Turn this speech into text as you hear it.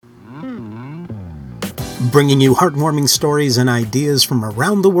bringing you heartwarming stories and ideas from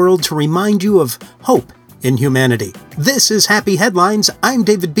around the world to remind you of hope in humanity. This is Happy Headlines. I'm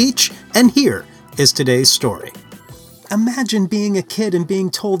David Beach, and here is today's story. Imagine being a kid and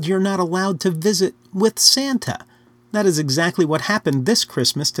being told you're not allowed to visit with Santa. That is exactly what happened this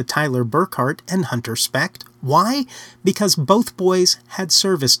Christmas to Tyler Burkhart and Hunter Specht. Why? Because both boys had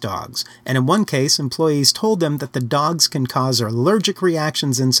service dogs, and in one case, employees told them that the dogs can cause allergic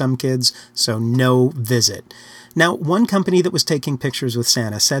reactions in some kids, so no visit. Now, one company that was taking pictures with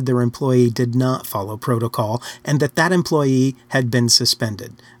Santa said their employee did not follow protocol and that employee had been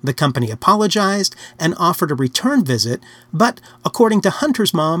suspended. The company apologized and offered a return visit, but according to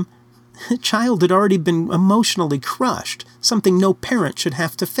Hunter's mom, the child had already been emotionally crushed, something no parent should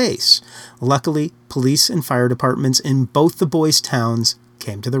have to face. Luckily, police and fire departments in both the boys' towns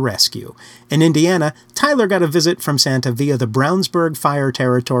came to the rescue. In Indiana, Tyler got a visit from Santa via the Brownsburg Fire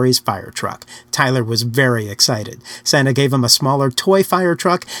Territory's fire truck. Tyler was very excited. Santa gave him a smaller toy fire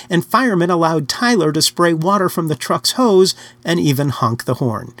truck, and firemen allowed Tyler to spray water from the truck's hose and even honk the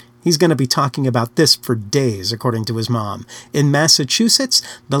horn. He's going to be talking about this for days, according to his mom. In Massachusetts,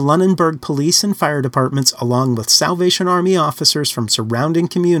 the Lunenburg Police and Fire Departments, along with Salvation Army officers from surrounding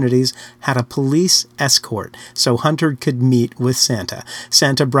communities, had a police escort so Hunter could meet with Santa.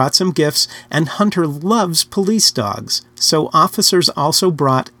 Santa brought some gifts, and Hunter loves police dogs, so officers also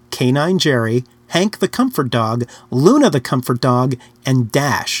brought Canine Jerry, Hank the Comfort Dog, Luna the Comfort Dog, and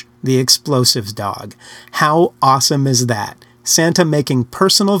Dash the Explosives Dog. How awesome is that? Santa making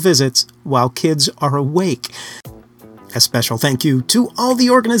personal visits while kids are awake. A special thank you to all the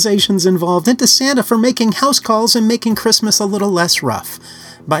organizations involved and to Santa for making Housecalls and making Christmas a little less rough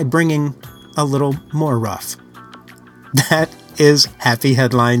by bringing a little more rough. That is Happy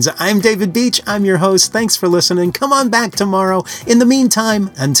Headlines. I'm David Beach. I'm your host. Thanks for listening. Come on back tomorrow. In the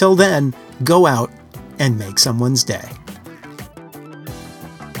meantime, until then, go out and make someone's day.